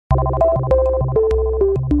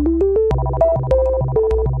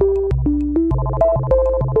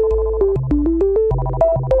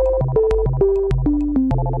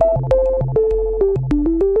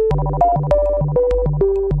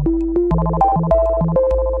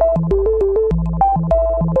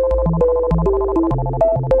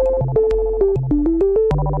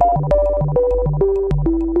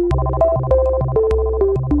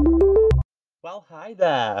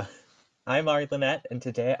I'm Arye Lynet, and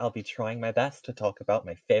today I'll be trying my best to talk about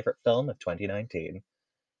my favorite film of 2019.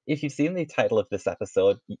 If you've seen the title of this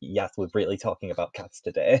episode, yes, we're really talking about cats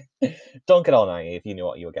today. Don't get all naive, you knew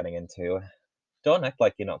what you were getting into. Don't act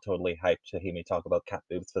like you're not totally hyped to hear me talk about cat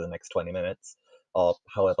boobs for the next 20 minutes, or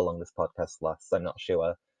however long this podcast lasts, I'm not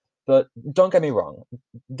sure. But don't get me wrong,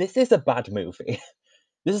 this is a bad movie.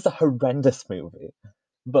 This is a horrendous movie.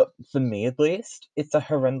 But for me, at least, it's a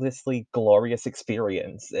horrendously glorious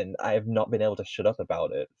experience, and I have not been able to shut up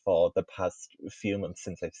about it for the past few months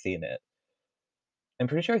since I've seen it. I'm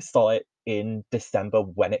pretty sure I saw it in December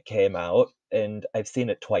when it came out, and I've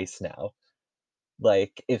seen it twice now.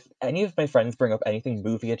 Like, if any of my friends bring up anything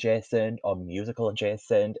movie adjacent or musical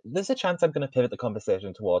adjacent, there's a chance I'm going to pivot the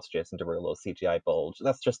conversation towards Jason Derulo's CGI bulge.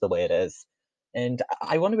 That's just the way it is. And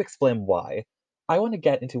I want to explain why. I want to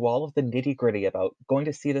get into all of the nitty gritty about going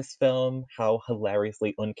to see this film, how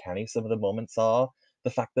hilariously uncanny some of the moments are, the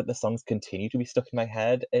fact that the songs continue to be stuck in my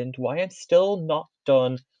head, and why I'm still not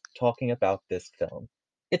done talking about this film.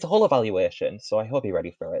 It's a whole evaluation, so I hope you're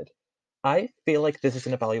ready for it. I feel like this is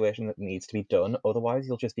an evaluation that needs to be done, otherwise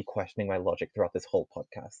you'll just be questioning my logic throughout this whole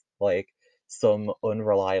podcast, like some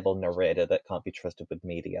unreliable narrator that can't be trusted with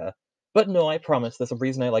media. But no, I promise, there's a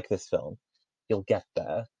reason I like this film. You'll get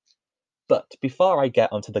there. But before I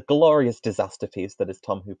get onto the glorious disaster piece that is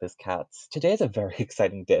Tom Hooper's Cats, today is a very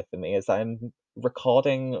exciting day for me as I'm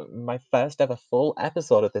recording my first ever full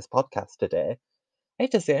episode of this podcast today. I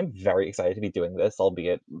have to say, I'm very excited to be doing this,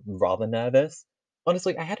 albeit rather nervous.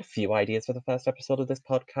 Honestly, I had a few ideas for the first episode of this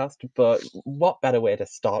podcast, but what better way to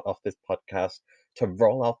start off this podcast to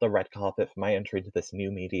roll out the red carpet for my entry into this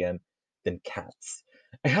new medium than cats?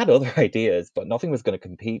 I had other ideas, but nothing was going to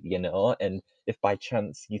compete, and if by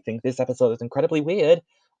chance you think this episode is incredibly weird,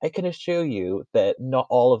 I can assure you that not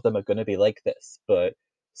all of them are going to be like this, but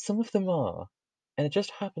some of them are. And it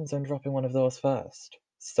just happens I'm dropping one of those first.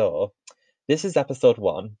 So, this is episode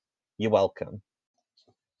 1. You're welcome.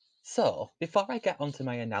 So, before I get onto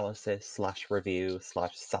my analysis slash review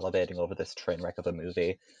slash salivating over this train wreck of a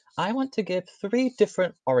movie, I want to give 3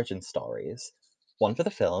 different origin stories. One for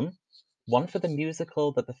the film, one for the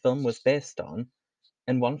musical that the film was based on,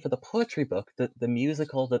 and one for the poetry book that the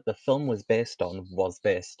musical that the film was based on was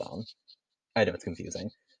based on. I know it's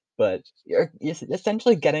confusing, but you're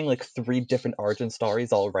essentially getting like 3 different origin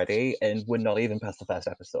stories already, and we're not even past the first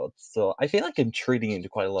episode. So I feel like I'm treating you into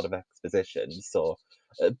quite a lot of exposition, so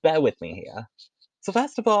bear with me here. So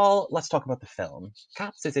first of all, let's talk about the film.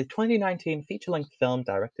 Cats is a 2019 feature-length film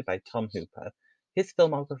directed by Tom Hooper. His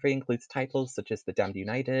filmography includes titles such as The Damned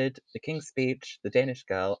United, The King's Speech, The Danish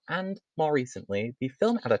Girl, and, more recently, the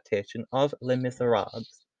film adaptation of Les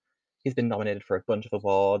Miserables. He's been nominated for a bunch of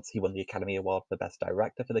awards. He won the Academy Award for Best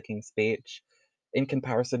Director for The King's Speech. In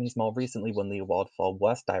comparison, he's more recently won the award for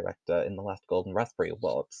Worst Director in the last Golden Raspberry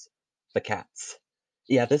Awards for Cats.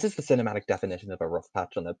 Yeah, this is the cinematic definition of a rough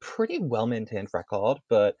patch on a pretty well-maintained record,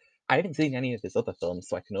 but I haven't seen any of his other films,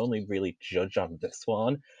 so I can only really judge on this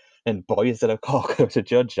one. And boy, is it a corker to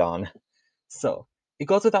judge on. So, it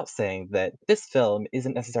goes without saying that this film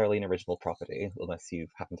isn't necessarily an original property, unless you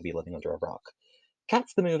happen to be living under a rock.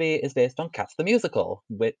 Cats the movie is based on Cats the musical,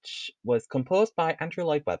 which was composed by Andrew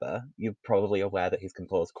Lloyd Webber. You're probably aware that he's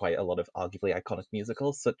composed quite a lot of arguably iconic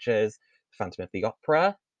musicals, such as Phantom of the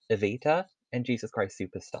Opera, Evita, and Jesus Christ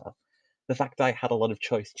Superstar. The fact that I had a lot of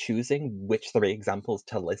choice choosing which 3 examples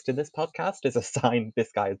to list in this podcast is a sign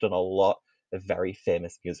this guy has done a lot of very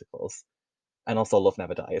famous musicals. And also Love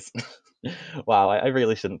Never Dies. Wow, I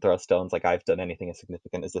really shouldn't throw stones like I've done anything as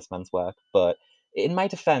significant as this man's work, but in my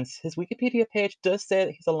defense, his Wikipedia page does say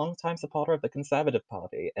that he's a long-time supporter of the Conservative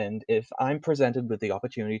Party, and if I'm presented with the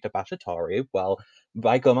opportunity to bash a Tory, well,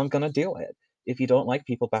 by gum, I'm gonna do it. If you don't like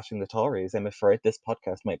people bashing the Tories, I'm afraid this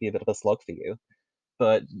podcast might be a bit of a slog for you.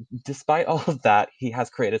 But despite all of that, he has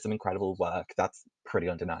created some incredible work. That's pretty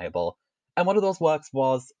undeniable. And one of those works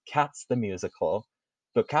was Cats the Musical.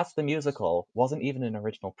 But Cats the Musical wasn't even an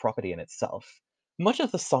original property in itself. Much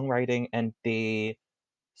of the songwriting and the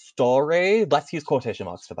story, let's use quotation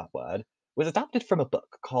marks for that word, was adapted from a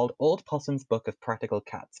book called Old Possum's Book of Practical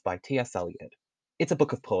Cats by T.S. Eliot. It's a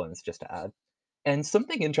book of poems, just to add. And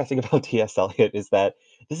something interesting about T.S. Eliot is that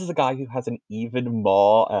this is a guy who has an even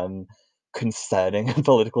more concerning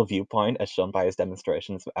political viewpoint, as shown by his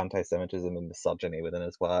demonstrations of anti-Semitism and misogyny within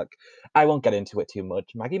his work. I won't get into it too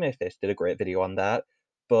much. Maggie Mae Fish did a great video on that,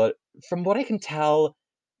 but from what I can tell,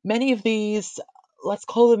 many of these, let's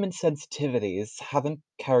call them insensitivities, haven't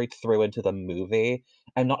carried through into the movie.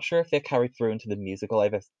 I'm not sure if they carried through into the musical.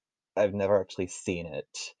 I've never actually seen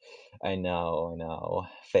it. I know,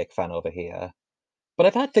 fake fan over here. But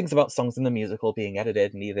I've heard things about songs in the musical being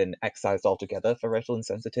edited and even excised altogether for racial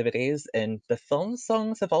insensitivities, and the film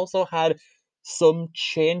songs have also had some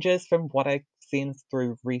changes from what I've seen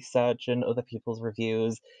through research and other people's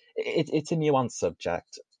reviews. It's a nuanced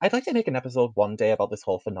subject. I'd like to make an episode one day about this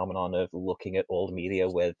whole phenomenon of looking at old media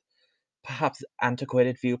with perhaps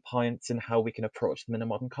antiquated viewpoints and how we can approach them in a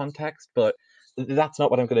modern context, but that's not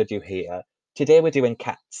what I'm going to do here. Today we're doing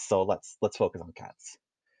Cats, so let's focus on Cats.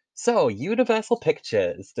 So, Universal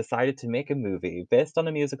Pictures decided to make a movie based on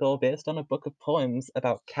a musical, based on a book of poems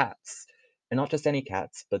about cats. And not just any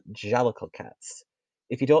cats, but Jellicle cats.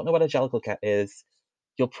 If you don't know what a Jellicle cat is,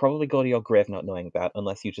 you'll probably go to your grave not knowing that,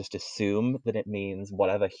 unless you just assume that it means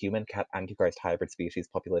whatever human cat antichrist hybrid species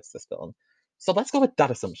populates this film. So let's go with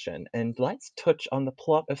that assumption, and let's touch on the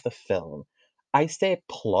plot of the film. I say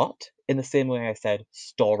plot in the same way I said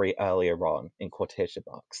story earlier on, in quotation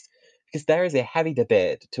marks, because there is a heavy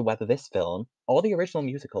debate to whether this film, or the original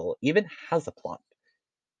musical, even has a plot.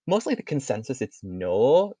 Mostly the consensus it's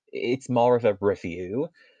no, it's more of a review,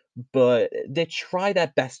 but they try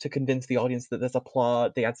their best to convince the audience that there's a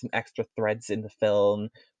plot, they add some extra threads in the film,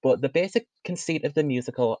 but the basic conceit of the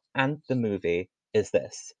musical and the movie is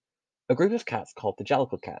this. A group of cats called the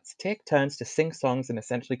Jellicle Cats take turns to sing songs and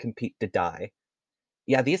essentially compete to die.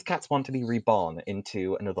 Yeah, these cats want to be reborn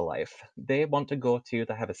into another life. They want to go to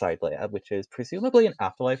the Heaviside layer, which is presumably an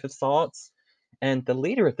afterlife of sorts, and the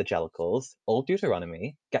leader of the Jellicles, Old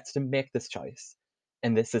Deuteronomy, gets to make this choice.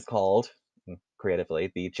 And this is called,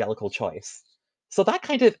 creatively, the Jellicle choice. So that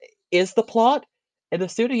kind of is the plot, and the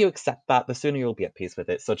sooner you accept that, the sooner you'll be at peace with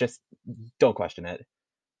it, so just don't question it.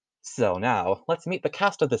 So now, let's meet the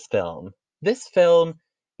cast of this film. This film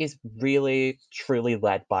is really, truly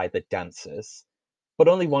led by the dancers, but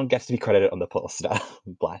only one gets to be credited on the poster,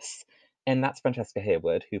 bless. And that's Francesca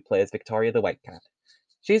Hayward, who plays Victoria the White Cat.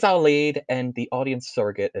 She's our lead and the audience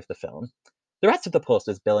surrogate of the film. The rest of the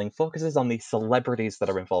poster's billing focuses on the celebrities that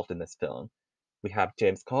are involved in this film. We have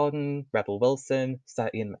James Corden, Rebel Wilson, Sir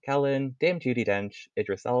Ian McKellen, Dame Judi Dench,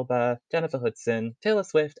 Idris Elba, Jennifer Hudson, Taylor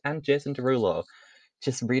Swift, and Jason Derulo.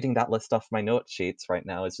 Just reading that list off my note sheets right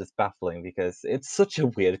now is just baffling because it's such a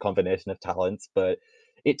weird combination of talents, but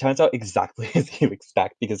it turns out exactly as you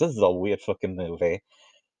expect because this is a weird fucking movie.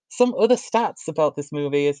 Some other stats about this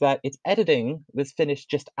movie is that its editing was finished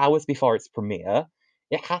just hours before its premiere.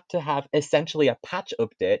 It had to have essentially a patch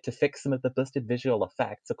update to fix some of the busted visual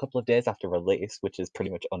effects a couple of days after release, which is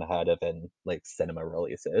pretty much unheard of in like cinema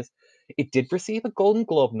releases. It did receive a Golden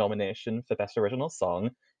Globe nomination for Best Original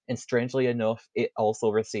Song, and strangely enough, it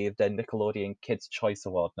also received a Nickelodeon Kids' Choice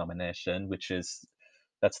Award nomination, which is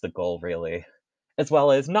that's the goal really, as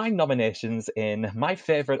well as 9 nominations in my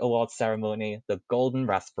favourite awards ceremony, the Golden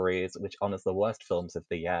Raspberries, which honours the worst films of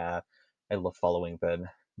the year. I love following them.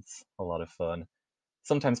 It's a lot of fun.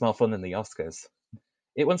 Sometimes more fun than the Oscars.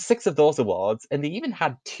 It won 6 of those awards, and they even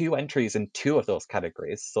had 2 entries in 2 of those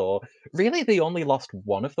categories, so really they only lost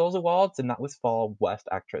 1 of those awards, and that was for Worst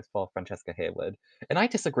Actress for Francesca Hayward. And I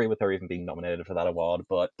disagree with her even being nominated for that award,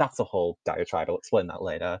 but that's a whole diatribe, I'll explain that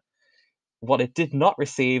later. What it did not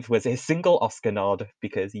receive was a single Oscar nod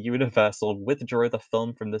because Universal withdrew the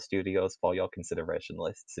film from the studios for your consideration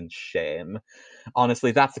lists in shame.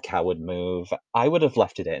 Honestly, that's a coward move. I would have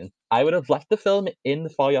left it in. I would have left the film in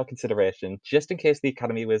for your consideration just in case the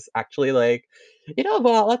Academy was actually like, you know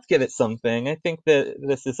what, let's give it something. I think that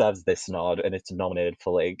this deserves this nod and it's nominated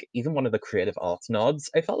for like even one of the creative arts nods.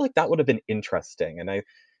 I felt like that would have been interesting and I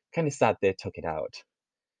kind of sad they took it out.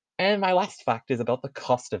 And my last fact is about the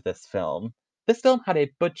cost of this film. This film had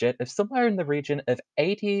a budget of somewhere in the region of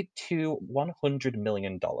 80 to $100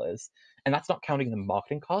 million, and that's not counting the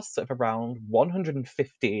marketing costs of around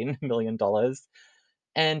 $115 million.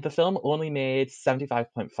 And the film only made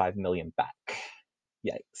 75.5 million back.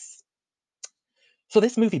 Yikes. So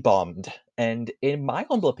this movie bombed, and in my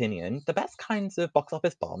humble opinion, the best kinds of box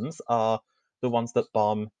office bombs are the ones that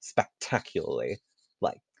bomb spectacularly.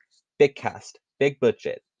 Like big cast, big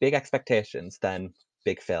budget, big expectations, then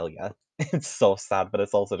big failure. It's so sad, but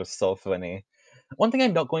it's also just so funny. One thing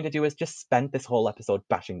I'm not going to do is just spend this whole episode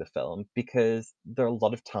bashing the film because there are a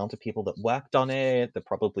lot of talented people that worked on it, that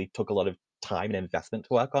probably took a lot of time and investment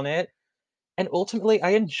to work on it. And ultimately,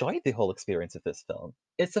 I enjoyed the whole experience of this film.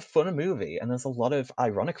 It's a fun movie, and there's a lot of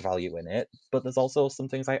ironic value in it, but there's also some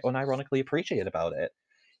things I unironically appreciate about it.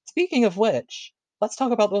 Speaking of which, let's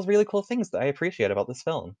talk about those really cool things that I appreciate about this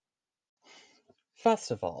film.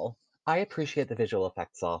 First of all, I appreciate the visual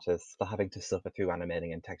effects artists for having to suffer through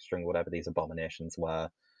animating and texturing whatever these abominations were.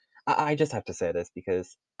 I just have to say this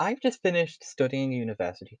because I've just finished studying a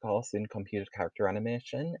university course in computer character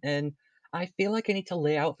animation, and I feel like I need to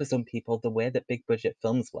lay out for some people the way that big budget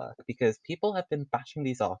films work because people have been bashing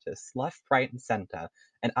these artists left, right, and center,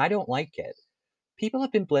 and I don't like it. People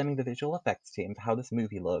have been blaming the visual effects team for how this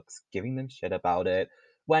movie looks, giving them shit about it,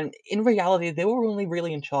 when in reality they were only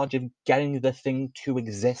really in charge of getting the thing to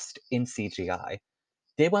exist in CGI.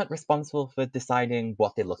 They weren't responsible for deciding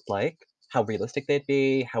what they looked like, how realistic they'd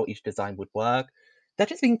be, how each design would work. They're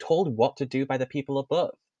just being told what to do by the people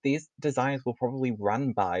above. These designs were probably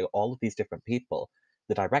run by all of these different people.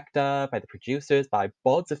 The director, by the producers, by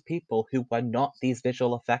boards of people who were not these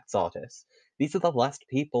visual effects artists. These are the last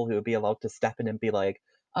people who would be allowed to step in and be like,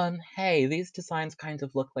 hey, these designs kind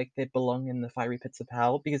of look like they belong in the fiery pits of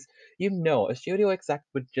hell, because a studio exec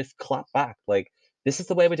would just clap back, like, this is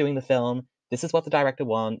the way we're doing the film, this is what the director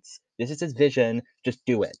wants. This is his vision. Just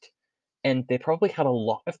do it. And they probably had a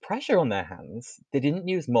lot of pressure on their hands. They didn't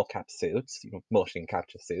use mocap suits, motion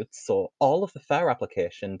capture suits, so all of the fur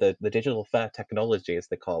application, the digital fur technology as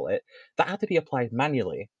they call it, that had to be applied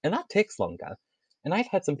manually, and that takes longer. And I've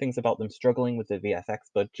heard some things about them struggling with the VFX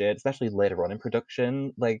budget, especially later on in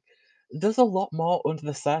production. Like, there's a lot more under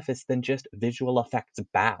the surface than just visual effects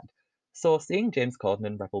bad. So seeing James Corden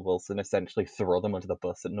and Rebel Wilson essentially throw them under the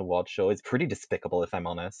bus at an award show is pretty despicable, if I'm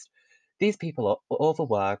honest. These people are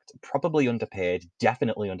overworked, probably underpaid,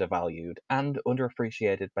 definitely undervalued, and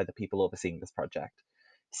underappreciated by the people overseeing this project.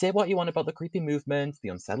 Say what you want about the creepy movements, the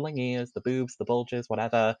unsettling ears, the boobs, the bulges,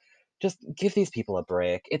 whatever. Just give these people a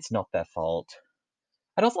break. It's not their fault.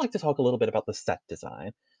 I'd also like to talk a little bit about the set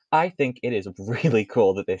design. I think it is really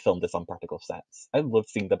cool that they filmed this on practical sets. I love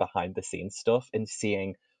seeing the behind the scenes stuff and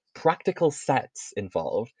seeing practical sets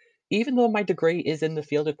involved. Even though my degree is in the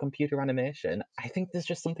field of computer animation, I think there's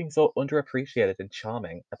just something so underappreciated and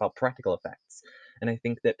charming about practical effects. And I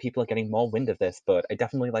think that people are getting more wind of this, but I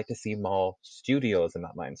definitely like to see more studios in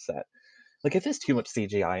that mindset. Like, if there's too much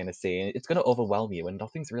CGI in a scene, it's going to overwhelm you and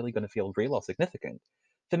nothing's really going to feel real or significant.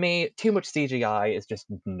 For me, too much CGI is just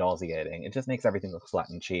nauseating. It just makes everything look flat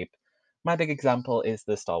and cheap. My big example is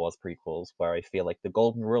the Star Wars prequels, where I feel like the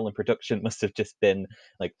golden rule in production must have just been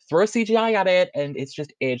like, throw CGI at it, and it's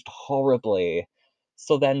just aged horribly.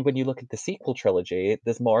 So then, when you look at the sequel trilogy,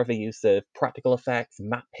 there's more of a use of practical effects,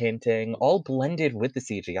 matte painting, all blended with the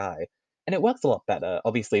CGI. And it works a lot better.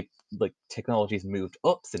 Obviously, like, technology's moved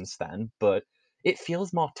up since then, but it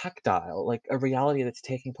feels more tactile, like a reality that's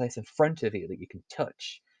taking place in front of you that you can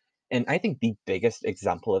touch. And I think the biggest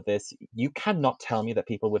example of this, you cannot tell me that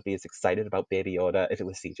people would be as excited about Baby Yoda if it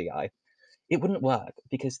was CGI. It wouldn't work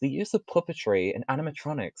because the use of puppetry and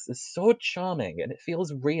animatronics is so charming and it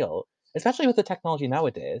feels real, especially with the technology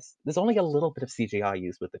nowadays. There's only a little bit of CGI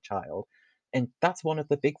used with the child, and that's one of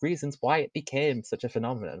the big reasons why it became such a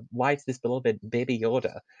phenomenon. Why it's this beloved Baby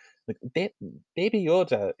Yoda. Like, Baby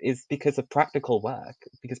Yoda is because of practical work,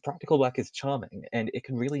 because practical work is charming and it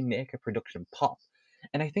can really make a production pop.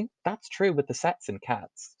 And I think that's true with the sets in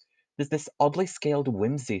Cats. There's this oddly scaled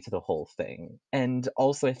whimsy to the whole thing. And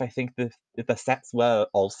also, if I think if the sets were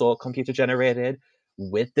also computer generated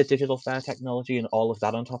with the digital fair technology and all of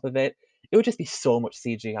that on top of it, it would just be so much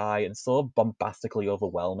CGI and so bombastically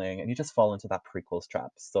overwhelming, and you just fall into that prequels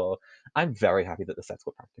trap. So I'm very happy that the sets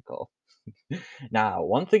were practical. Now,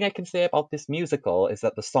 one thing I can say about this musical is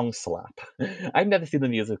that the songs slap. I've never seen the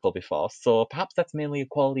musical before, so perhaps that's mainly a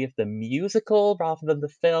quality of the musical rather than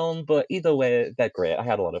the film, but either way, they're great. I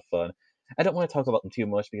had a lot of fun. I don't want to talk about them too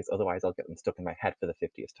much because otherwise I'll get them stuck in my head for the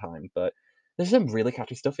 50th time, but there's some really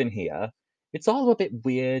catchy stuff in here. It's all a bit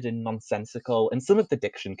weird and nonsensical, and some of the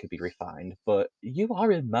diction could be refined, but you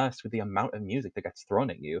are immersed with the amount of music that gets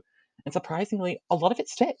thrown at you, and surprisingly, a lot of it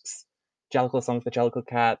sticks. Jellicle songs for Jellicle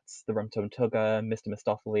Cats, the Rum Tum Tugger, Mr.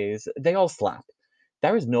 Mistopheles, they all slap.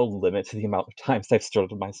 There is no limit to the amount of times I've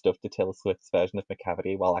strutted my stuff to Taylor Swift's version of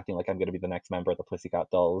McCavity while acting like I'm going to be the next member of the Pussycat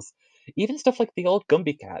Dolls. Even stuff like the old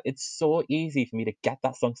Gumby Cat, it's so easy for me to get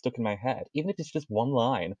that song stuck in my head, even if it's just one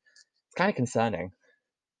line. It's kind of concerning.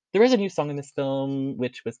 There is a new song in this film,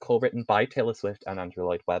 which was co-written by Taylor Swift and Andrew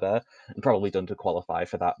Lloyd Webber, and probably done to qualify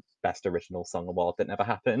for that Best Original Song award that never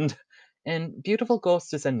happened. And Beautiful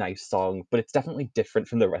Ghost is a nice song, but it's definitely different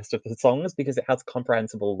from the rest of the songs because it has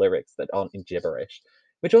comprehensible lyrics that aren't in gibberish,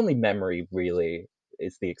 which only Memory really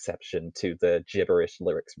is the exception to the gibberish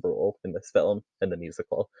lyrics rule in this film and the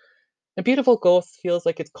musical. And Beautiful Ghost feels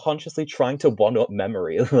like it's consciously trying to one up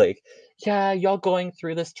Memory. Like, yeah, you're going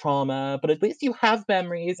through this trauma, but at least you have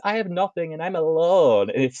memories. I have nothing and I'm alone.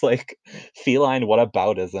 And it's like feline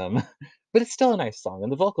whataboutism. But it's still a nice song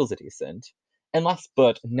and the vocals are decent. And last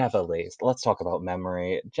but never least, let's talk about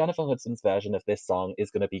Memory. Jennifer Hudson's version of this song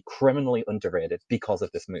is going to be criminally underrated because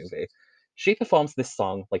of this movie. She performs this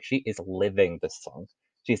song like she is living this song.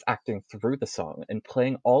 She's acting through the song and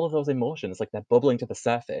playing all of those emotions like they're bubbling to the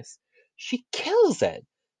surface. She kills it!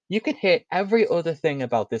 You can hate every other thing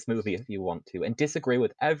about this movie if you want to, and disagree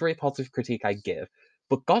with every positive critique I give,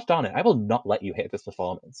 but god darn it, I will not let you hate this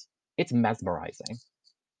performance. It's mesmerizing.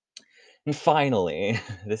 And finally,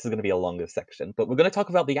 this is going to be a longer section, but we're going to talk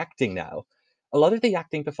about the acting now. A lot of the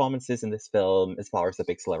acting performances in this film, as far as the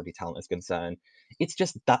big celebrity talent is concerned, it's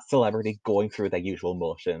just that celebrity going through their usual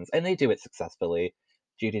motions, and they do it successfully.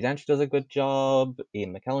 Judi Dench does a good job,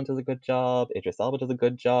 Ian McKellen does a good job, Idris Elba does a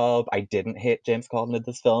good job. I didn't hate James Corden in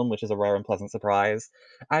this film, which is a rare and pleasant surprise.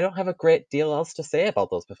 I don't have a great deal else to say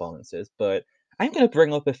about those performances, but I'm going to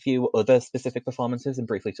bring up a few other specific performances and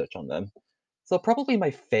briefly touch on them. So probably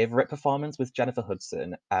my favorite performance was Jennifer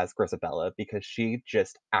Hudson as Grisabella because she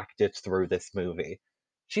just acted through this movie.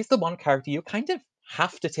 She's the one character you kind of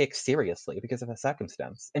have to take seriously because of her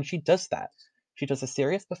circumstance, and she does that. She does a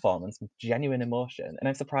serious performance with genuine emotion, and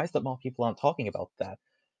I'm surprised that more people aren't talking about that.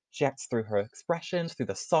 She acts through her expressions, through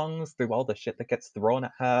the songs, through all the shit that gets thrown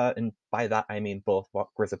at her, and by that I mean both what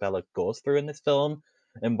Grisabella goes through in this film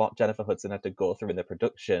and what Jennifer Hudson had to go through in the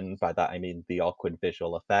production. By that I mean the awkward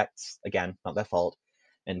visual effects, again, not their fault,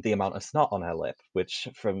 and the amount of snot on her lip, which,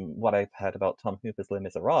 from what I've heard about Tom Hooper's Les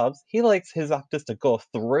Miserables, he likes his actors to go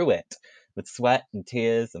through it with sweat and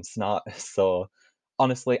tears and snot. So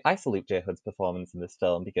honestly, I salute J Hood's performance in this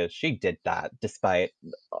film because she did that despite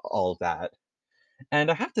all that.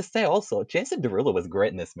 And I have to say also, Jason Derulo was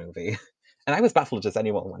great in this movie. And I was baffled as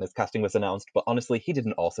anyone when his casting was announced, but honestly, he did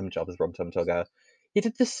an awesome job as Rum Tum Tugger. He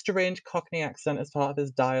did this strange Cockney accent as part of his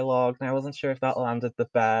dialogue, and I wasn't sure if that landed the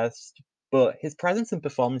best. But his presence and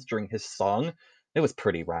performance during his song, it was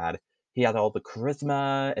pretty rad. He had all the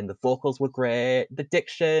charisma, and the vocals were great. The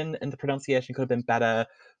diction and the pronunciation could have been better,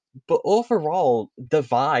 but overall, the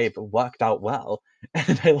vibe worked out well.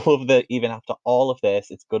 And I love that even after all of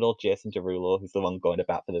this, it's good old Jason Derulo who's the one going to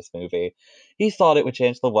bat for this movie. He thought it would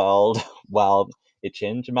change the world. Well, it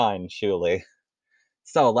changed mine, surely.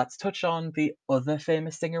 So let's touch on the other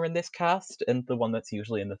famous singer in this cast, and the one that's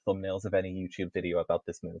usually in the thumbnails of any YouTube video about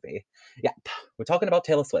this movie. Yep, we're talking about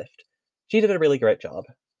Taylor Swift. She did a really great job.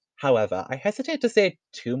 However, I hesitate to say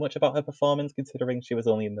too much about her performance considering she was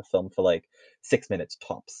only in the film for like 6 minutes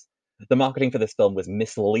tops. The marketing for this film was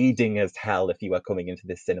misleading as hell if you were coming into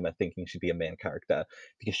this cinema thinking she'd be a main character,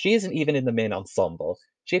 because she isn't even in the main ensemble.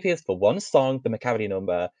 She appears for one song, the McCavity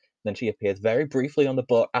number, then she appears very briefly on the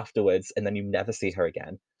boat afterwards, and then you never see her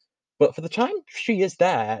again. But for the time she is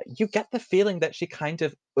there, you get the feeling that she kind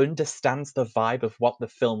of understands the vibe of what the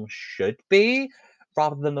film should be,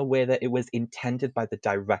 rather than the way that it was intended by the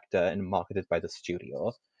director and marketed by the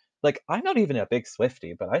studio. Like, I'm not even a big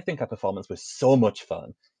Swiftie, but I think her performance was so much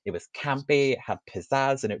fun. It was campy, it had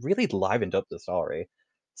pizzazz, and it really livened up the story.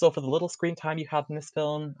 So for the little screen time you had in this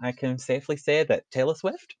film, I can safely say that Taylor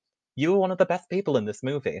Swift, you were one of the best people in this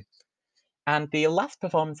movie. And the last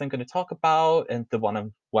performance I'm going to talk about, and the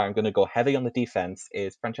one where I'm going to go heavy on the defense,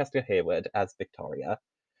 is Francesca Hayward as Victoria.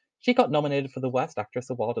 She got nominated for the Worst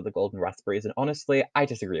Actress Award at the Golden Raspberries, and honestly, I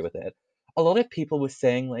disagree with it. A lot of people were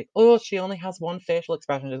saying, like, oh, she only has one facial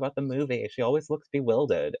expression about the movie. She always looks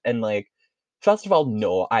bewildered. And, like, first of all,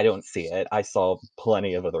 no, I don't see it. I saw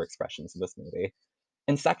plenty of other expressions in this movie.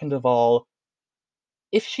 And second of all,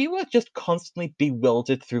 if she were just constantly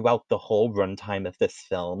bewildered throughout the whole runtime of this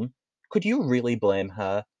film, could you really blame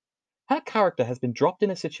her? Her character has been dropped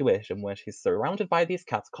in a situation where she's surrounded by these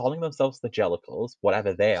cats calling themselves the Jellicles,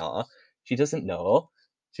 whatever they are. She doesn't know.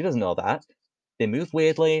 She doesn't know that. They move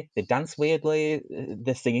weirdly, they dance weirdly,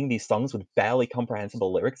 they're singing these songs with barely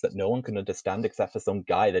comprehensible lyrics that no one can understand except for some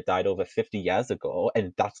guy that died over 50 years ago,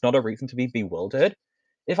 and that's not a reason to be bewildered.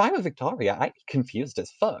 If I were Victoria, I'd be confused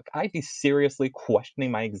as fuck. I'd be seriously questioning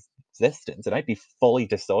my existence, and I'd be fully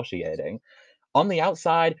dissociating. On the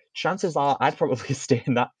outside, chances are I'd probably stay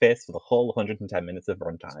in that phase for the whole 110 minutes of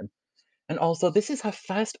runtime. And also, this is her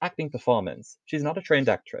first acting performance. She's not a trained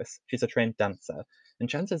actress, she's a trained dancer, and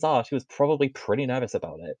chances are she was probably pretty nervous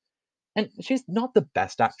about it. And she's not the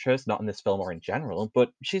best actress, not in this film or in general,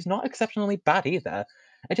 but she's not exceptionally bad either.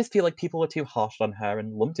 I just feel like people were too harsh on her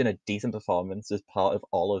and lumped in a decent performance as part of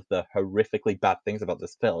all of the horrifically bad things about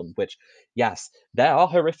this film, which, yes, there are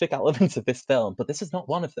horrific elements of this film, but this is not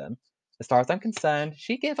one of them. As far as I'm concerned,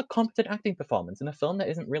 she gave a competent acting performance in a film that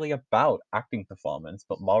isn't really about acting performance,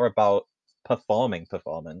 but more about performing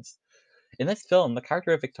performance. In this film, the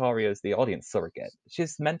character of Victoria is the audience surrogate.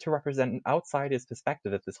 She's meant to represent an outsider's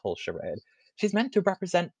perspective of this whole charade. She's meant to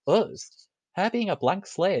represent us. Her being a blank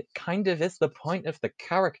slate kind of is the point of the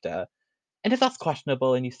character. And if that's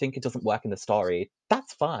questionable and you think it doesn't work in the story,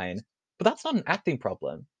 that's fine. But that's not an acting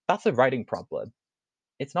problem. That's a writing problem.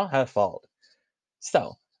 It's not her fault.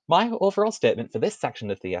 So, my overall statement for this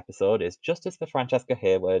section of the episode is justice for Francesca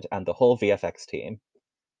Hayward and the whole VFX team.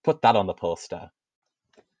 Put that on the poster.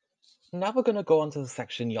 Now we're going to go on to the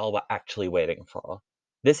section y'all were actually waiting for.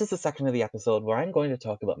 This is the section of the episode where I'm going to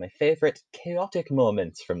talk about my favourite chaotic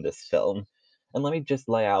moments from this film. And let me just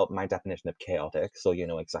lay out my definition of chaotic so you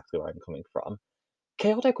know exactly where I'm coming from.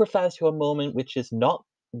 Chaotic refers to a moment which is not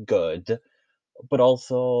good, but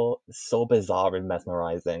also so bizarre and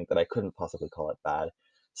mesmerizing that I couldn't possibly call it bad.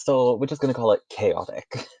 So we're just going to call it chaotic.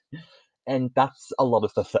 And that's a lot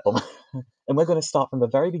of the film. And we're going to start from the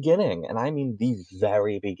very beginning, and I mean the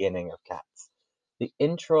very beginning of Cats. The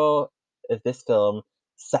intro of this film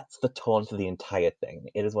sets the tone for the entire thing.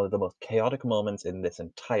 It is one of the most chaotic moments in this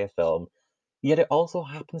entire film, yet it also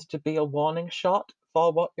happens to be a warning shot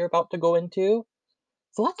for what you're about to go into.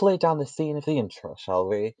 So let's lay down the scene of the intro, shall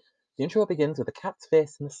we? The intro begins with a cat's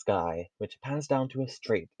face in the sky, which pans down to a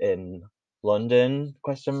street in London,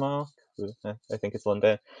 question mark? I think it's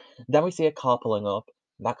London. Then we see a car pulling up.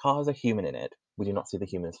 That car has a human in it. We do not see the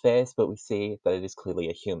human's face, but we see that it is clearly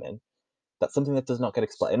a human. That's something that does not get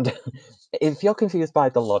explained. If you're confused by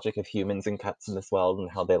the logic of humans and cats in this world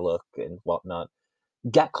and how they look and whatnot,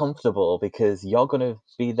 get comfortable because you're going to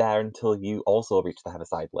be there until you also reach the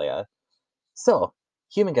heaviside layer. So,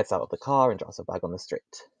 human gets out of the car and drops a bag on the street.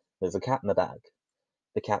 There's a cat in the bag.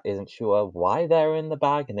 The cat isn't sure why they're in the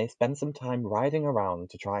bag, and they spend some time riding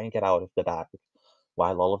around to try and get out of the bag.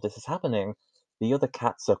 While all of this is happening, the other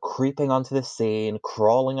cats are creeping onto the scene,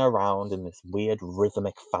 crawling around in this weird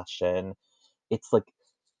rhythmic fashion. It's like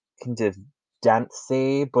kind of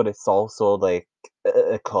dancey, but it's also like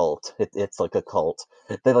a cult. It's like a cult.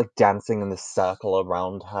 They're like dancing in the circle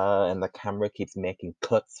around her, and the camera keeps making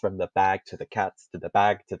cuts from the bag to the cats to the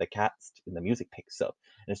bag to the cats, and the music picks up.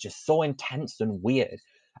 And it's just so intense and weird.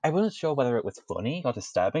 I wasn't sure whether it was funny or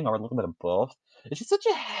disturbing or a little bit of both. It's just such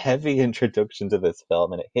a heavy introduction to this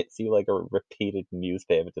film, and it hits you like a repeated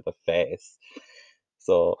newspaper to the face.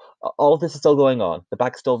 So all of this is still going on. The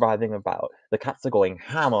bag's still writhing about. The cats are going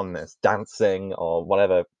ham on this, dancing or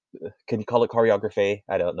whatever. Can you call it choreography?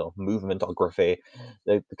 I don't know. Movementography.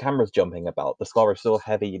 The camera's jumping about. The score is so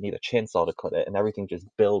heavy you need a chainsaw to cut it, and everything just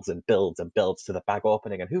builds and builds and builds to the bag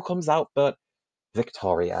opening. And who comes out but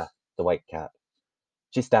Victoria, the white cat?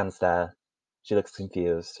 She stands there. She looks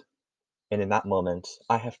confused. And in that moment,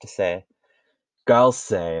 I have to say, girls,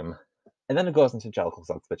 same. And then it goes into Jellicle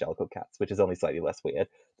songs for Jellicle cats, which is only slightly less weird.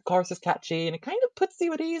 The chorus is catchy, and it kind of puts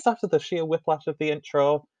you at ease after the sheer whiplash of the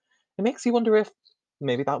intro. It makes you wonder if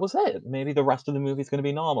maybe that was it. Maybe the rest of the movie is going to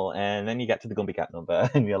be normal. And then you get to the Gumby Cat number,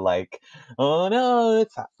 and you're like, oh no,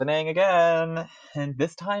 it's happening again. And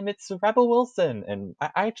this time it's Rebel Wilson. And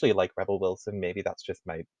I actually like Rebel Wilson. Maybe that's just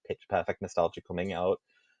my pitch perfect nostalgia coming out.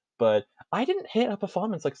 But I didn't hate her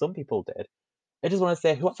performance like some people did. I just want to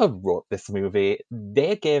say, whoever wrote this movie,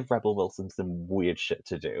 they gave Rebel Wilson some weird shit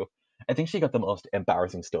to do. I think she got the most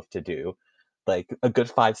embarrassing stuff to do. Like, a good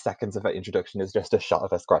 5 seconds of her introduction is just a shot of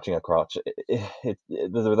her scratching her crotch.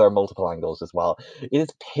 There are multiple angles as well. It is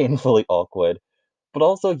painfully awkward. But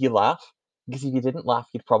also, you laugh, because if you didn't laugh,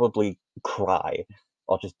 you'd probably cry,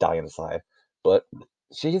 or just die inside. But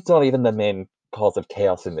she's not even the main cause of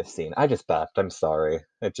chaos in this scene. I just burped, I'm sorry.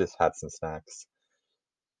 I just had some snacks.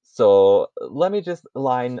 So let me just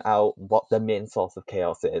line out what the main source of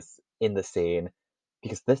chaos is in the scene,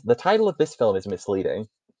 because the title of this film is misleading.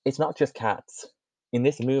 It's not just cats. In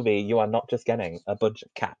this movie, you are not just getting a bunch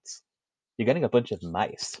of cats. You're getting a bunch of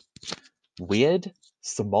mice. Weird,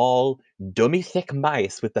 small, dummy thick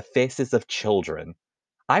mice with the faces of children.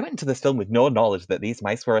 I went into this film with no knowledge that these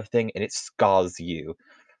mice were a thing, and it scars you.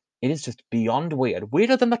 It is just beyond weird.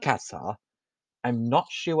 Weirder than the cats are. I'm not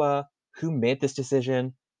sure who made this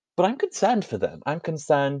decision, but I'm concerned for them. I'm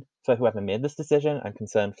concerned for whoever made this decision. I'm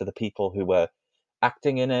concerned for the people who were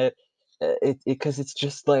acting in it. Because it's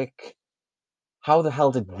just like, how the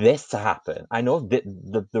hell did this happen? I know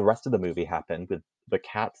that the rest of the movie happened with the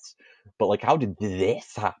cats, but like, how did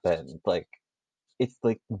this happen? Like, it's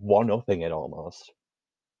like one-upping it almost.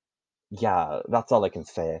 Yeah, that's all I can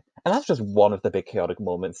say. And that's just one of the big chaotic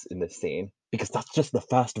moments in this scene, because that's just the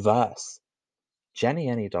first verse. Jenny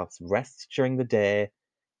Anydots rests during the day,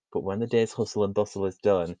 but when the day's hustle and bustle is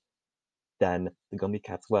done, then the Gumby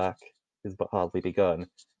Cat's work is but hardly begun.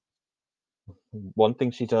 One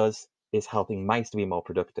thing she does is helping mice to be more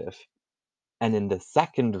productive. And in the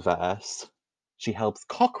second verse, she helps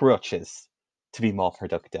cockroaches to be more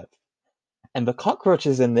productive. And the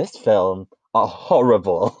cockroaches in this film are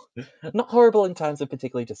horrible. Not horrible in terms of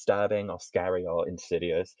particularly disturbing or scary or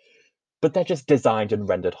insidious, but they're just designed and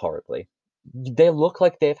rendered horribly. They look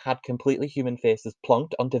like they've had completely human faces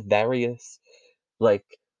plonked onto various, like,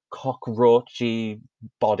 cockroachy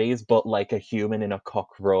bodies, but like a human in a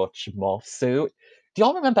cockroach morph suit. Do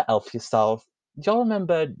y'all remember Elf Yourself? Do y'all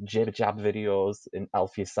remember Jib Jab videos in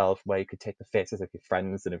Elf Yourself where you could take the faces of your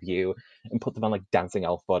friends and of you and put them on like dancing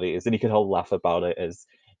elf bodies, and you could all laugh about it as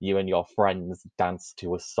you and your friends dance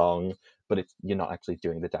to a song, but you're not actually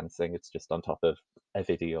doing the dancing, it's just on top of a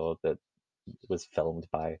video that was filmed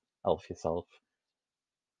by Elf Yourself.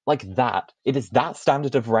 Like that. It is that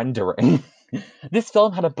standard of rendering. This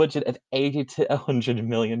film had a budget of 80 to $100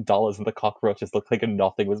 million, and the cockroaches look like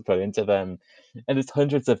nothing was put into them. And there's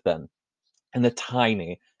hundreds of them, and they're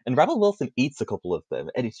tiny. And Rebel Wilson eats a couple of them,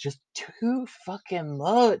 and it's just too fucking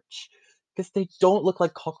much. Because they don't look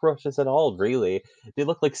like cockroaches at all, really. They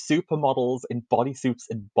look like supermodels in bodysuits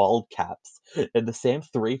and bald caps. And the same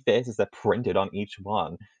three faces are printed on each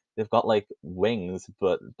one. They've got like wings,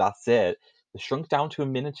 but that's it. They're shrunk down to a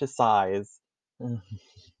miniature size,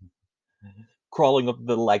 crawling up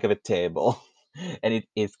the leg of a table. And it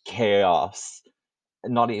is chaos.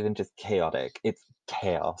 Not even just chaotic, it's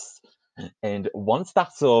chaos. And once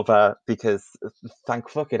that's over, because thank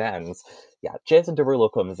fuck it ends, yeah, Jason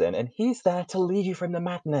Derulo comes in and he's there to lead you from the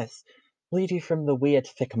madness, lead you from the weird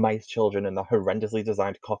thick mice children and the horrendously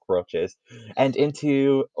designed cockroaches, and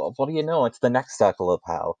into, what do you know, it's the next circle of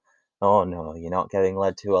hell. Oh no, you're not getting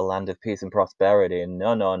led to a land of peace and prosperity.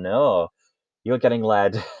 No, no, no. You're getting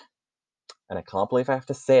led, and I can't believe I have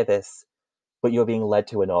to say this, but you're being led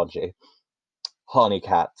to an orgy. Horny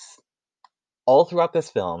cats. All throughout this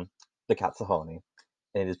film, the cats are horny,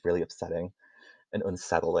 and it is really upsetting and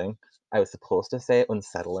unsettling. I was supposed to say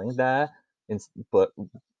unsettling there, but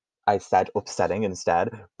I said upsetting instead.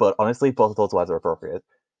 But honestly, both of those words are appropriate.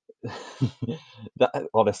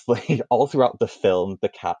 Honestly, all throughout the film, the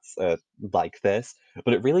cats are like this,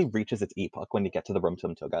 but it really reaches its epoch when you get to the Rum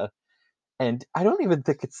Tum Tugger. And I don't even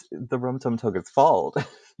think it's the Rum Tum Tugger's fault.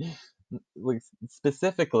 Like,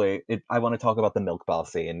 specifically, I want to talk about the milk bar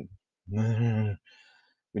scene.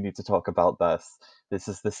 We need to talk about this. This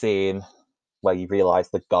is the scene where you realize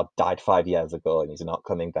that God died 5 years ago and he's not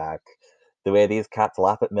coming back. The way these cats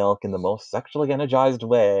lap at milk in the most sexually energized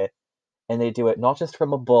way, and they do it not just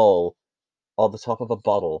from a bowl or the top of a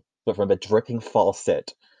bottle, but from a dripping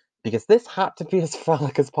faucet. Because this had to be as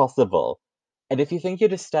phallic as possible. And if you think you're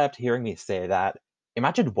disturbed hearing me say that,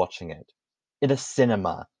 imagine watching it in a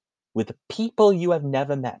cinema with people you have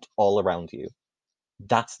never met all around you.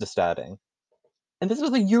 That's disturbing. And this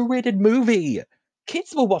was a U-rated movie.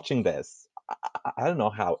 Kids were watching this. I don't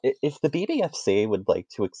know how. If the BBFC would like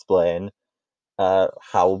to explain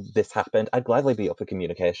how this happened, I'd gladly be up for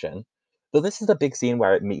communication. Though this is a big scene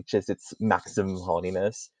where it reaches its maximum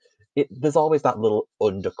horniness. There's always that little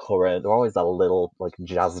undercurrent, there's always that little like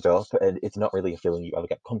jazzed up, and it's not really a feeling you ever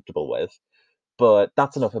get comfortable with. But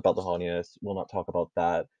that's enough about the horniness. We'll not talk about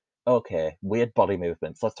that. Okay, weird body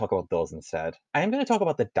movements. Let's talk about those instead. I am going to talk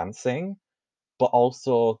about the dancing, but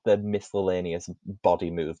also the miscellaneous body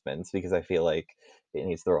movements, because I feel like it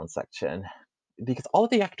needs their own section. Because all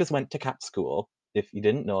of the actors went to cat school. If you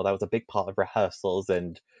didn't know, that was a big part of rehearsals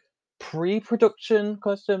and pre-production,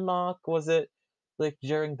 question mark, was it like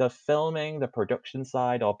during the filming, the production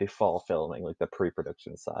side, or before filming, like the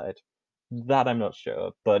pre-production side? That I'm not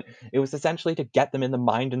sure, but it was essentially to get them in the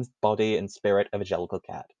mind and body and spirit of a Jellicle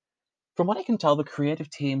cat. From what I can tell, the creative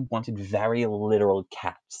team wanted very literal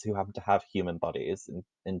cats who happen to have human bodies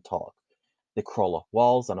and talk. They crawl up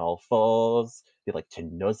walls on all fours. They like to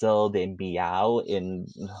nuzzle. They meow in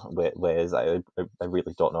ways I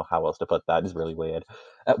really don't know how else to put that. It's really weird.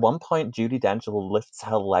 At one point, Judi Dench lifts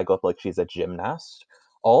her leg up like she's a gymnast,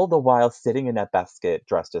 all the while sitting in a basket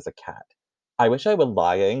dressed as a cat. I wish I were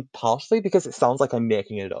lying, partially because it sounds like I'm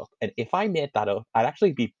making it up. And if I made that up, I'd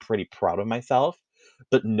actually be pretty proud of myself.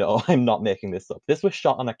 But no, I'm not making this up. This was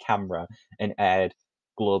shot on a camera and aired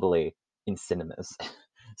globally in cinemas.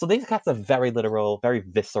 So these cats are very literal, very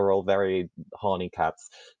visceral, very horny cats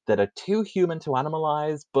that are too human to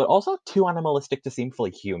animalize, but also too animalistic to seem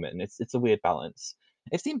fully human. It's a weird balance.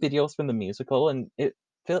 I've seen videos from the musical, and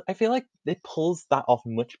I feel like it pulls that off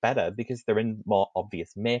much better because they're in more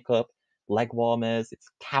obvious makeup, leg warmers. It's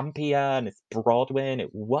campier and it's Broadway, and it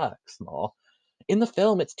works more. In the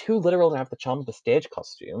film, it's too literal to have the charm of the stage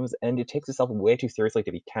costumes, and it takes itself way too seriously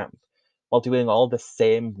to be camp, while doing all the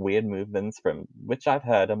same weird movements from which I've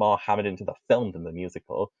heard are more hammered into the film than the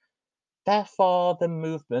musical. Therefore, the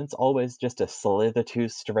movement's always just a slither too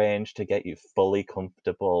strange to get you fully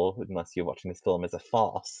comfortable unless you're watching this film as a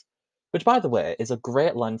farce. Which, by the way, is a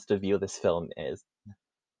great lens to view this film is.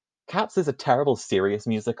 Cats is a terrible serious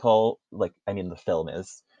musical, like, I mean, the film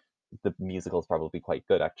is. The musical's probably quite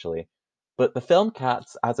good, actually. But the film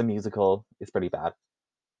Cats, as a musical, is pretty bad,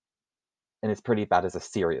 and it's pretty bad as a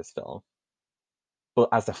serious film. But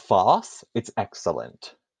as a farce, it's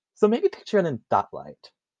excellent. So maybe picture it in that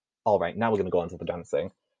light. Alright, now we're gonna go on to the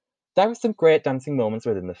dancing. There are some great dancing moments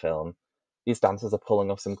within the film. These dancers are pulling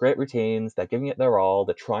off some great routines, they're giving it their all,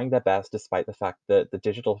 they're trying their best despite the fact that the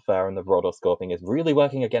digital fare and the rotoscoping is really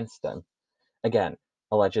working against them. Again,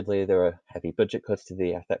 allegedly there are heavy budget cuts to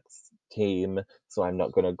the FX team, so I'm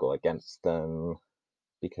not gonna go against them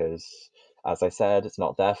because, as I said, it's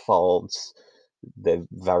not their fault. They're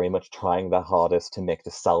very much trying their hardest to make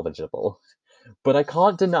this salvageable. But I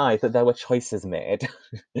can't deny that there were choices made.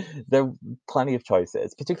 There were plenty of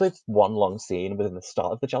choices, particularly one long scene within the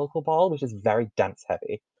start of the Jellicle Ball, which is very dance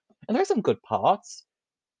heavy. And there are some good parts,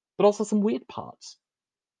 but also some weird parts.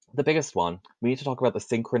 The biggest one, we need to talk about the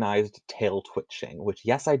synchronized tail twitching, which,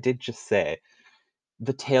 yes, I did just say.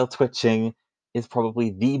 The tail twitching is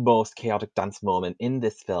probably the most chaotic dance moment in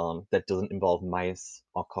this film that doesn't involve mice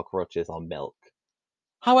or cockroaches or milk.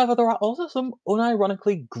 However, there are also some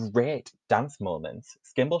unironically great dance moments.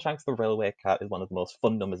 Skimbleshanks the Railway Cat is one of the most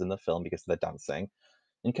fun numbers in the film because of the dancing.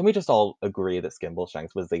 And can we just all agree that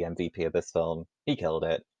Skimbleshanks was the MVP of this film? He killed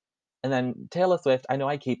it. And then Taylor Swift, I know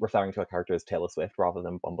I keep referring to a character as Taylor Swift rather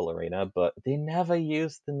than Bombalurina, but they never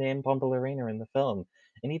used the name Bombalurina in the film.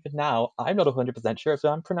 And even now, I'm not 100% sure if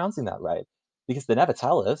I'm pronouncing that right, because they never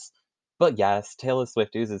tell us. But yes, Taylor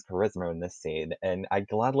Swift uses charisma in this scene, and I'd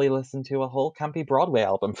gladly listen to a whole campy Broadway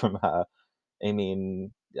album from her. I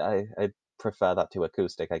mean, I prefer that to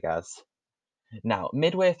acoustic, I guess. Now,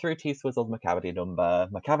 midway through T-Swizzle's Macavity number,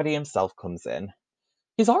 Macavity himself comes in.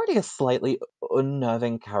 He's already a slightly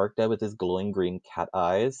unnerving character with his glowing green cat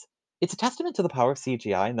eyes. It's a testament to the power of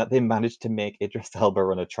CGI and that they managed to make Idris Elba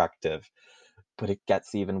unattractive. But it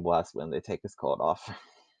gets even worse when they take his coat off.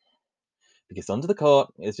 Because under the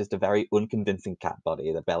coat is just a very unconvincing cat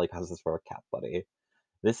body that barely passes for a cat body.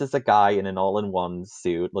 This is a guy in an all-in-one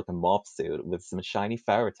suit, like a morph suit, with some shiny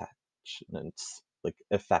fur attachments, like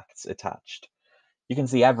effects attached. You can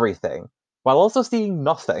see everything, while also seeing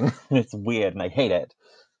nothing. It's weird and I hate it.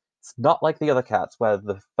 It's not like the other cats where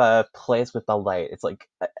the fur plays with the light. It's like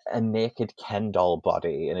a naked Ken doll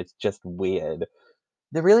body, and it's just weird.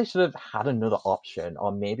 They really should have had another option,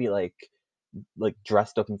 or maybe like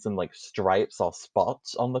dressed up in some like stripes or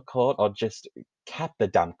spots on the coat, or just kept the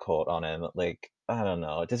damn coat on him. Like I don't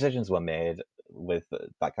know, decisions were made with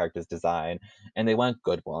that character's design, and they weren't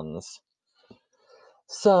good ones.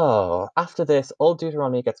 So, after this, old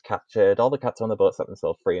Deuteronomy gets captured, all the cats on the boat set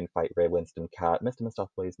themselves free and fight Ray Winston Cat. Mr.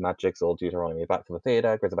 Mistopheles magics old Deuteronomy back to the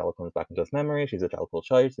theatre, Grisabella comes back into his memory, she's a Jellicle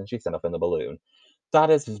choice, and she's sent off in the balloon. That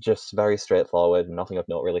is just very straightforward, nothing of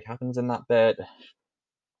note really happens in that bit.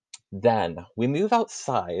 Then, we move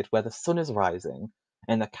outside where the sun is rising,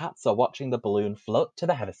 and the cats are watching the balloon float to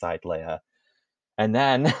the heaviside layer. And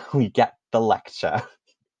then we get the lecture.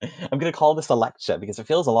 I'm going to call this a lecture because it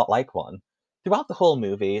feels a lot like one. Throughout the whole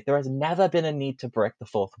movie, there has never been a need to break the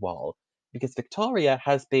fourth wall because Victoria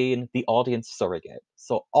has been the audience surrogate.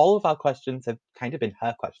 So all of our questions have kind of been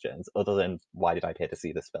her questions, other than why did I pay to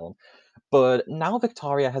see this film? But now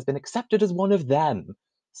Victoria has been accepted as one of them.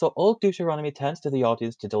 So old Deuteronomy turns to the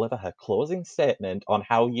audience to deliver her closing statement on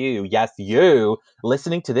how you, yes, you,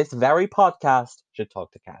 listening to this very podcast, should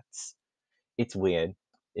talk to cats. It's weird,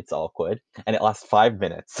 it's awkward, and it lasts 5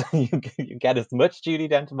 minutes. You get as much Judi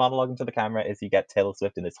Dench monologuing to the camera as you get Taylor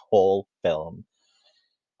Swift in this whole film.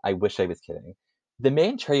 I wish I was kidding. The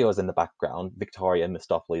main trio is in the background, Victoria,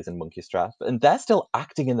 Mistopheles, and Monkey Strap, and they're still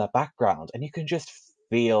acting in the background, and you can just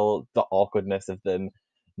feel the awkwardness of them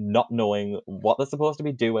not knowing what they're supposed to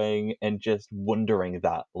be doing and just wondering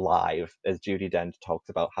that live as Judi Dench talks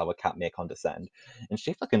about how a cat may condescend. And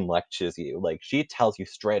she fucking lectures you. Like, she tells you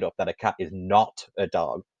straight up that a cat is not a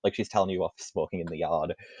dog. Like, she's telling you off smoking in the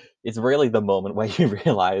yard. It's really the moment where you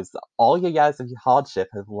realize all your years of hardship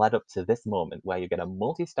have led up to this moment where you get a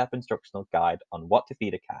multi-step instructional guide on what to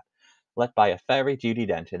feed a cat, led by a fairy Judi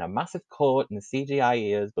Dench in a massive coat and CGI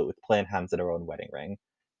ears, but with plain hands and her own wedding ring.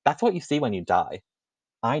 That's what you see when you die.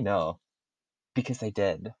 I know, because I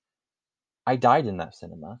did. I died in that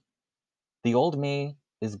cinema. The old me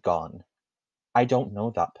is gone. I don't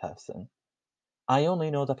know that person. I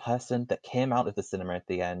only know the person that came out of the cinema at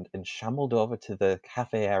the end and shambled over to the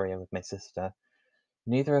cafe area with my sister,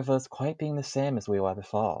 neither of us quite being the same as we were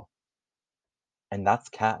before. And that's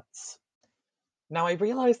cats. Now, I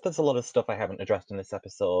realize there's a lot of stuff I haven't addressed in this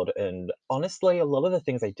episode, and honestly, a lot of the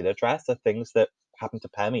things I did address are things that happen to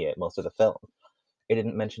permeate most of the film. I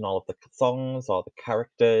didn't mention all of the songs or the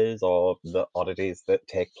characters or the oddities that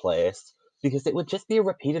take place, because it would just be a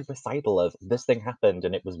repeated recital of this thing happened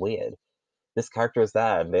and it was weird. This character is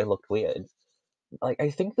there and they looked weird. Like, I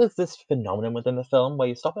think there's this phenomenon within the film where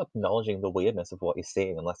you stop acknowledging the weirdness of what you're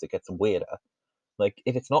seeing unless it gets weirder. Like,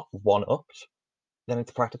 if it's not one-upped, then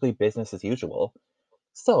it's practically business as usual.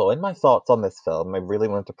 So, in my thoughts on this film, I really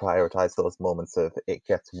wanted to prioritize those moments of it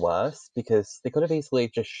gets worse, because they could have easily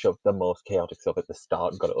just shoved the most chaotic stuff at the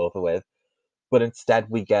start and got it over with. But instead,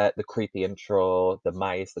 we get the creepy intro, the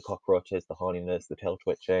mice, the cockroaches, the horniness, the tail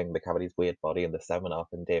twitching, the cavity's weird body, and the 7-Up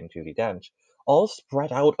and Dame Judi Dench, all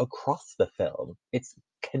spread out across the film. It's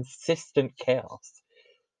consistent chaos.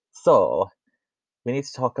 So, we need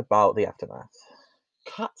to talk about the aftermath.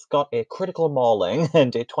 Cats got a critical mauling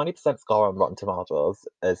and a 20% score on Rotten Tomatoes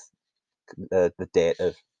as the date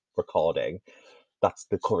of recording. That's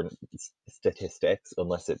the current statistics,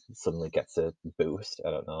 unless it suddenly gets a boost. I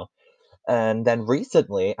don't know. And then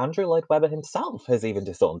recently, Andrew Lloyd Webber himself has even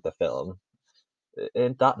disowned the film.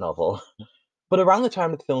 Ain't that novel? But around the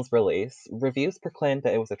time of the film's release, reviews proclaimed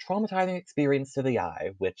that it was a traumatizing experience to the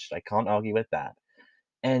eye, which I can't argue with that,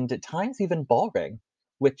 and at times even boring,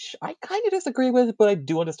 which I kind of disagree with, but I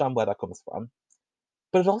do understand where that comes from.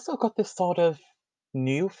 But it also got this sort of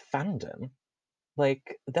new fandom.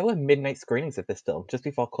 Like, there were midnight screenings of this film just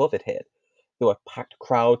before COVID hit. There were packed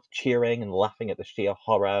crowds cheering and laughing at the sheer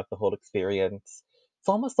horror of the whole experience. It's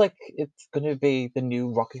almost like it's going to be the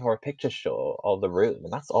new Rocky Horror Picture Show or The Room,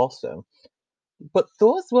 and that's awesome. But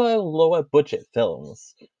those were lower budget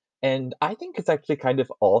films. And I think it's actually kind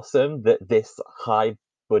of awesome that this high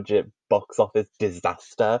budget box office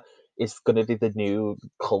disaster is going to be the new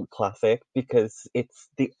cult classic, because it's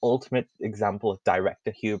the ultimate example of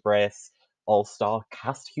director hubris, all star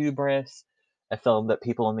cast hubris, a film that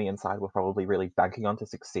people on the inside were probably really banking on to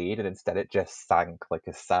succeed, and instead it just sank like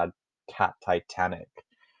a sad cat Titanic.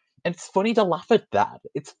 And it's funny to laugh at that.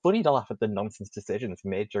 It's funny to laugh at the nonsense decisions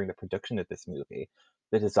made during the production of this movie.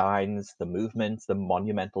 The designs, the movements, the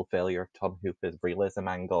monumental failure of Tom Hooper's realism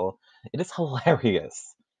angle. It is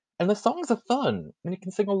hilarious. And the songs are fun, and you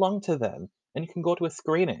can sing along to them, and you can go to a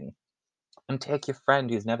screening and take your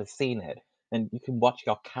friend who's never seen it, and you can watch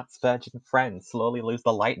your cat's virgin friend slowly lose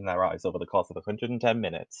the light in their eyes over the course of 110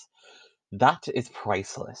 minutes. That is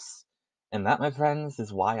priceless. And that, my friends,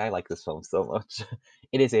 is why I like this film so much.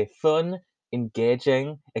 It is a fun,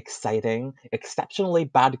 engaging, exciting, exceptionally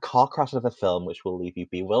bad car crash of a film which will leave you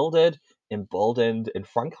bewildered, emboldened, and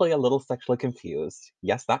frankly a little sexually confused.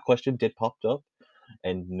 Yes, that question did pop up,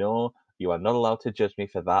 and no, you are not allowed to judge me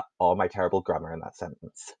for that or my terrible grammar in that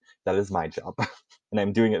sentence. That is my job, and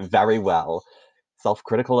I'm doing it very well,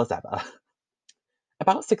 self-critical as ever.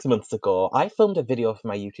 About 6 months ago, I filmed a video for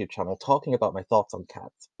my YouTube channel talking about my thoughts on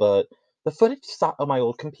cats, but the footage sat on my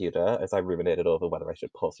old computer as I ruminated over whether I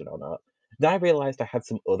should post it or not. Then I realized I had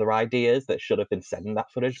some other ideas that should have been said in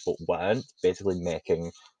that footage but weren't, basically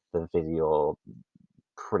making the video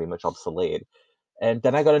pretty much obsolete. And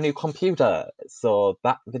then I got a new computer, so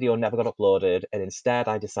that video never got uploaded, and instead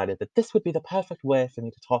I decided that this would be the perfect way for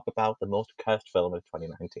me to talk about the most cursed film of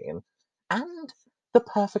 2019, and the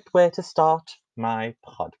perfect way to start my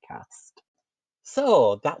podcast.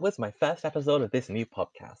 So, that was my first episode of this new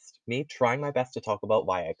podcast, me trying my best to talk about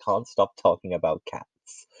why I can't stop talking about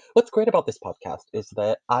cats. What's great about this podcast is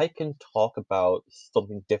that I can talk about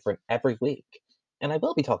something different every week, and I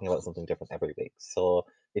will be talking about something different every week. So,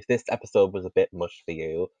 if this episode was a bit much for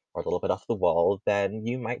you, or a little bit off the wall, then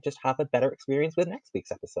you might just have a better experience with next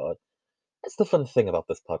week's episode. That's the fun thing about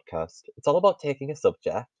this podcast. It's all about taking a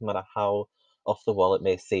subject, no matter how off the wall it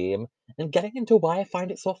may seem, and getting into why I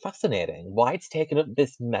find it so fascinating, why it's taken up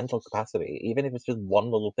this mental capacity, even if it's just one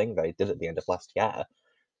little thing that I did at the end of last year.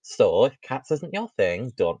 So, if cats isn't your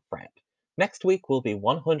thing, don't fret. Next week will be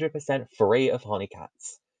 100% free of horny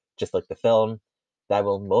cats. Just like the film, there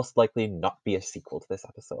will most likely not be a sequel to this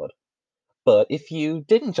episode. But if you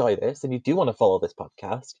did enjoy this and you do want to follow this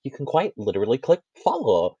podcast, you can quite literally click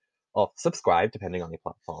follow or subscribe, depending on your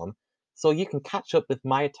platform, so you can catch up with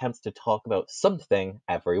my attempts to talk about something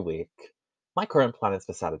every week. My current plan is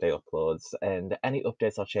for Saturday uploads, and any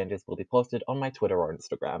updates or changes will be posted on my Twitter or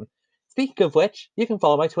Instagram. Speaking of which, you can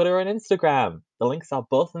follow my Twitter and Instagram. The links are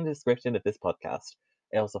both in the description of this podcast.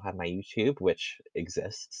 I also have my YouTube, which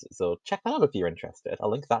exists, so check that out if you're interested.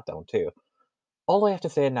 I'll link that down too. All I have to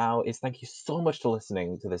say now is thank you so much for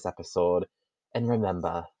listening to this episode. And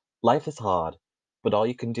remember, life is hard, but all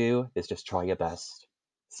you can do is just try your best.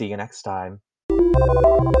 See you next time.